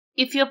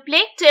If your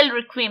Plague Tale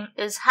Requiem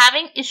is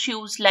having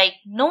issues like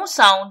no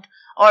sound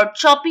or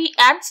choppy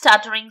and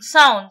stuttering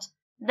sounds,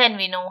 then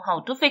we know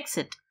how to fix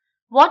it.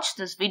 Watch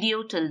this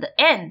video till the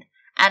end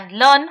and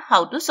learn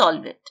how to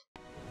solve it.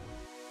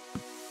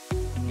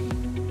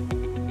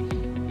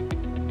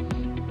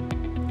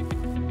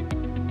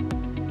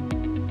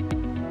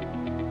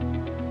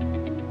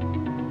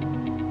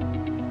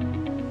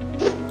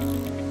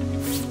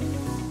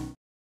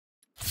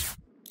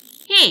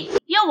 Hey,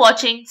 you're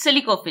watching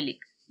Silicophilic,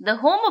 the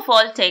home of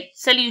all tech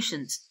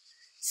solutions.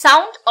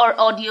 Sound or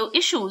audio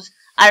issues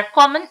are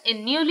common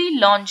in newly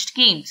launched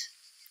games.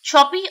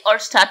 Choppy or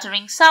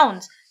stuttering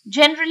sounds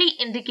generally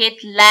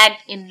indicate lag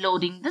in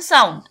loading the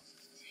sound.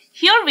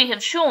 Here we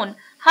have shown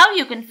how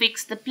you can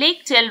fix the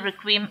Plague Tale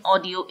Requiem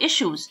audio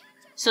issues,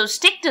 so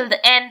stick till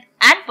the end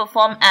and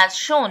perform as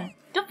shown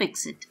to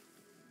fix it.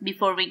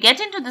 Before we get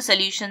into the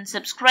solution,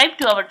 subscribe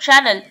to our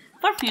channel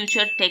for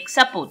future tech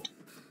support.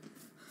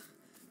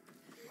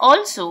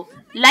 Also,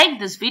 like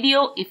this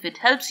video if it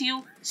helps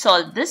you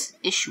solve this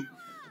issue.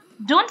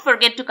 Don't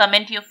forget to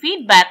comment your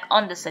feedback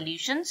on the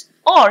solutions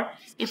or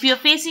if you're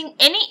facing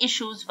any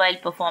issues while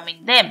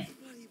performing them.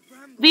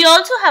 We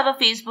also have a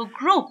Facebook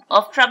group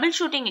of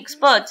troubleshooting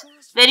experts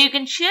where you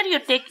can share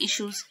your tech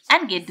issues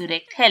and get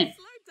direct help.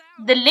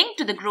 The link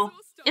to the group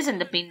is in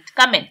the pinned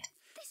comment.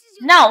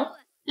 Now,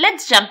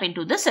 let's jump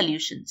into the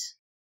solutions.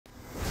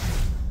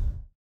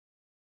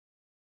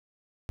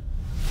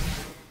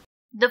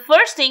 The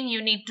first thing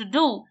you need to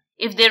do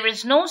if there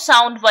is no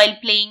sound while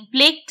playing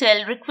Plague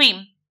Tale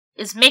Requiem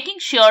is making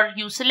sure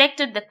you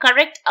selected the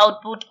correct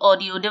output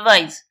audio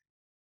device.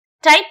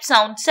 Type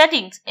sound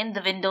settings in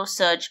the Windows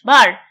search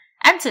bar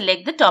and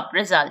select the top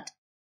result.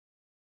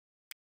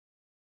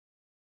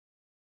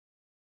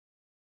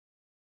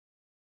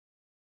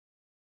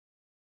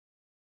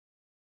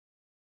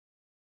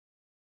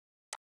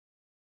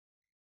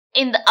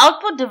 In the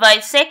output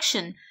device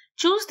section,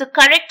 choose the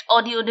correct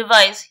audio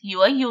device you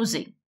are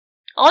using.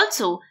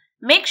 Also,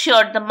 make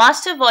sure the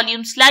master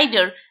volume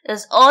slider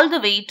is all the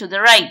way to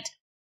the right.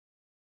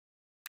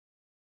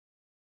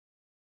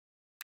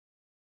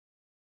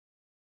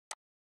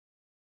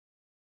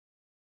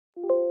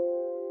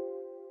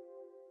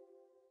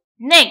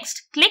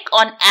 Next, click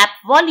on App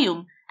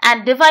Volume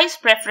and Device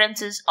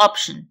Preferences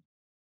option.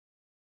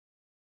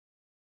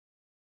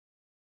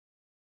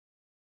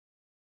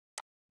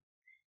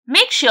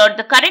 Make sure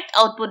the correct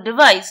output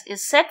device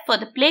is set for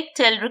the Plague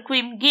Tale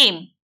Requiem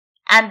game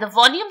and the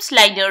volume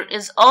slider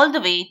is all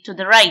the way to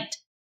the right.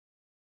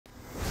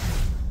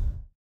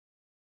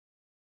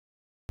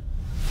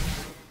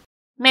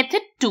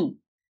 Method 2.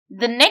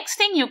 The next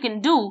thing you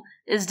can do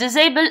is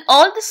disable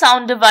all the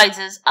sound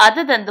devices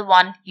other than the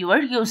one you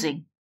are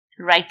using.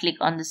 Right-click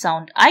on the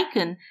sound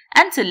icon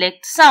and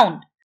select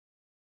Sound.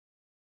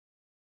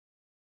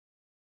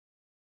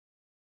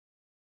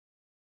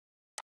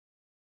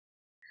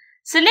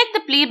 Select the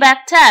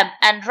Playback tab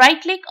and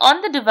right-click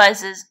on the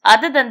devices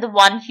other than the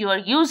one you are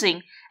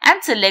using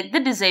and select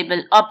the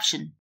Disable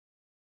option.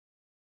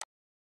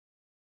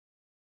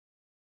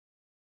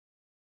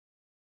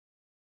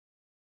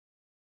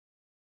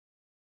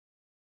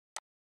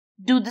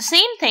 Do the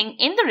same thing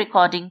in the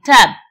Recording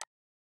tab.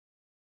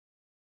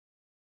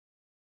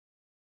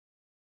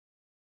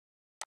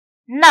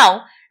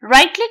 Now,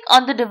 right-click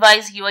on the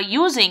device you are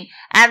using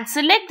and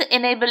select the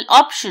Enable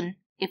option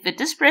if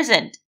it is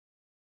present.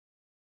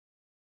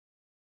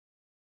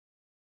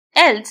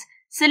 Else,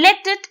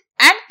 select it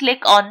and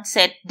click on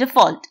Set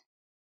Default.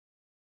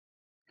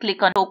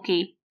 Click on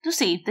OK to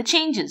save the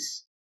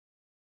changes.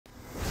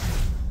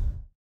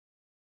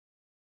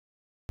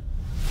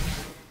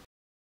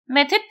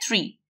 Method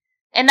 3.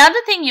 Another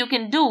thing you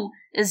can do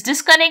is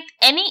disconnect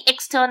any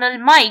external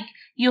mic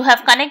you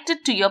have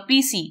connected to your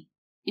PC.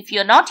 If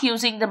you're not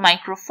using the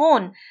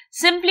microphone,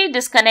 simply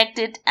disconnect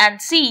it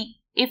and see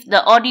if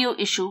the audio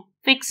issue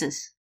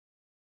fixes.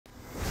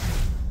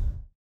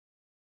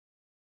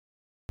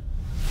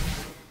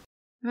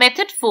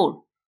 Method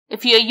 4.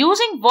 If you are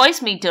using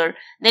VoiceMeeter,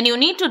 then you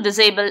need to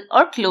disable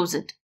or close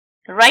it.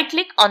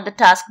 Right-click on the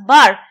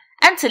taskbar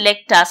and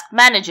select Task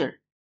Manager.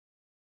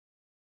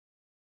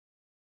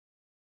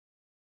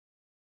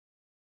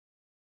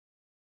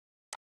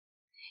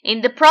 In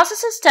the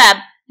Processes tab,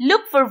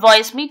 look for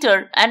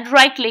VoiceMeeter and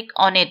right-click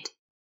on it.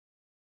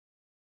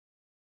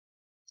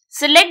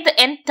 Select the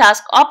End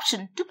Task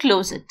option to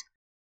close it.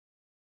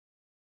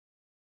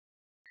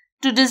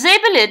 To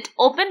disable it,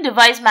 open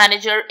Device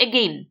Manager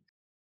again.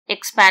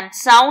 Expand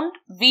Sound,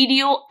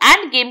 Video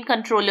and Game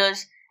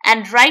Controllers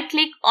and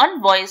right-click on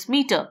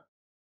VoiceMeeter.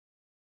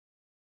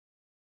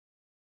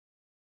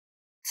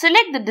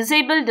 Select the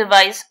Disable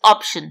Device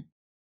option.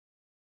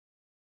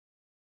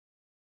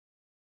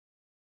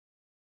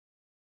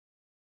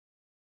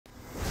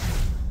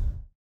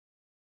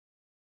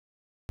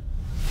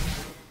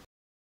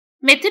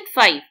 Method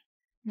 5.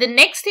 The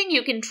next thing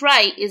you can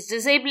try is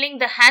disabling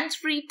the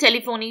Handsfree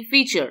Telephony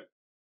feature.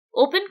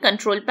 Open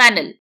Control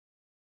Panel.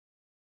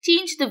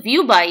 Change the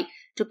View By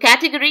to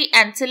Category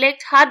and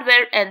select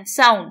Hardware and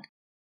Sound.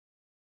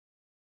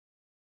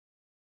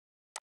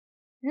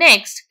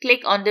 Next,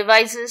 click on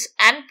Devices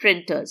and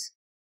Printers.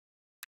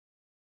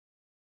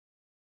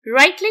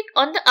 Right-click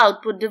on the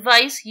output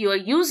device you are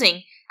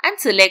using and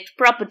select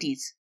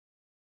Properties.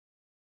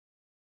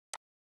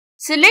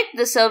 Select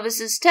the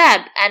Services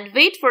tab and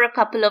wait for a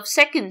couple of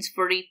seconds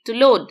for it to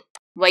load.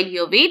 While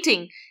you're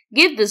waiting,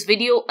 give this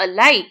video a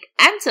like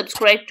and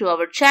subscribe to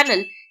our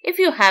channel if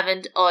you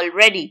haven't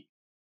already.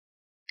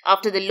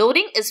 After the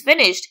loading is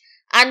finished,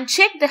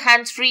 uncheck the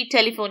Handsfree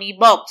Telephony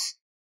box.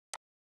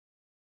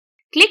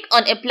 Click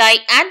on Apply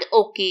and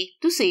OK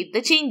to save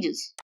the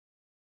changes.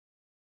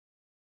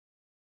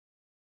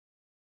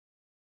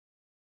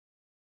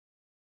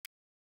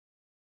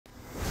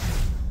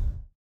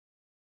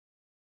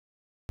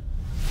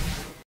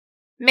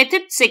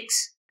 Method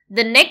 6.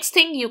 The next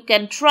thing you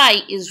can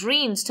try is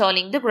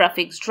reinstalling the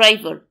graphics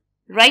driver.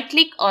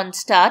 Right-click on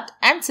Start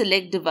and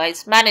select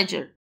Device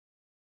Manager.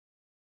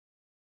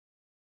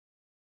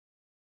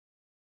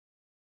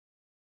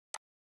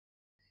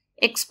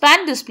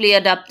 Expand Display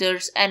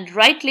Adapters and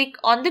right-click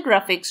on the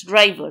graphics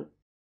driver.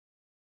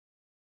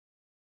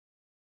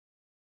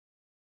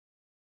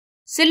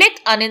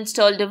 Select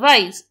Uninstall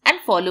Device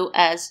and follow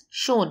as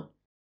shown.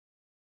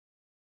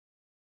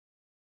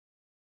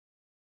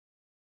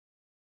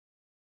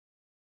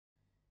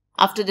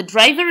 After the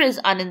driver is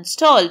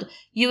uninstalled,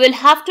 you will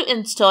have to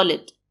install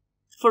it.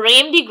 For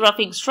AMD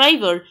graphics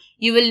driver,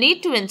 you will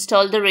need to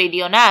install the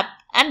Radeon app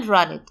and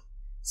run it.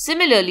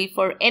 Similarly,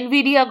 for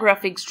NVIDIA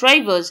graphics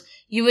drivers,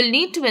 you will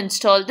need to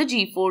install the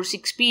GeForce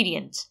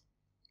Experience.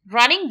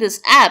 Running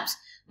these apps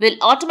will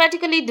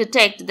automatically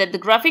detect that the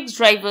graphics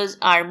drivers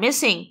are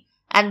missing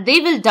and they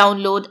will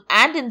download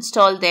and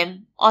install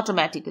them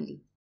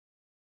automatically.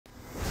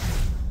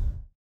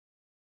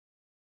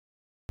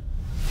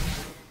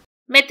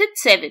 Method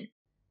 7.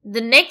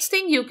 The next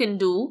thing you can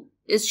do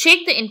is check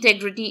the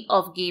integrity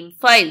of game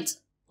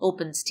files.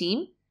 Open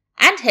Steam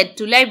and head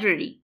to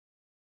Library.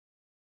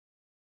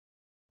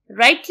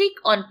 Right-click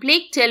on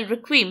Plague Tale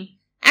Requiem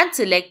and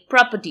select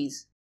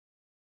Properties.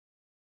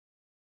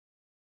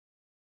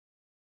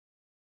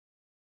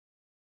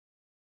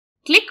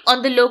 Click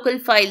on the Local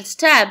Files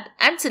tab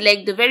and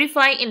select the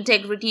Verify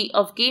Integrity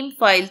of Game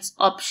Files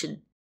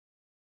option.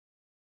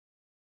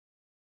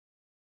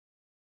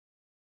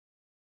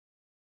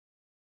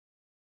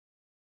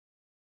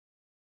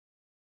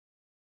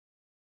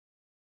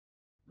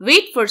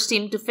 Wait for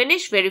Steam to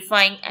finish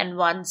verifying and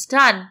once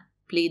done,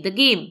 play the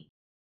game.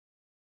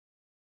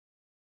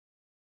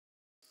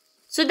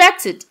 So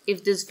that's it.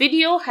 If this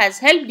video has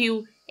helped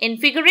you in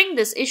figuring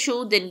this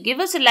issue, then give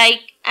us a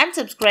like and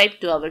subscribe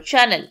to our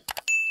channel.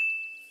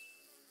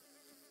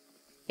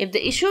 If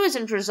the issue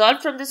isn't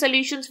resolved from the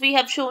solutions we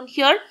have shown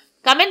here,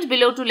 comment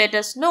below to let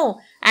us know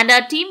and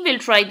our team will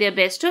try their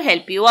best to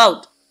help you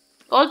out.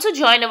 Also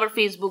join our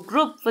Facebook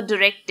group for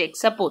direct tech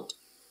support.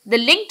 The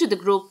link to the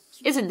group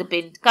is in the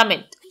pinned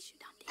comment.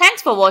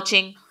 Thanks for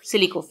watching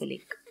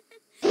Silicophilic.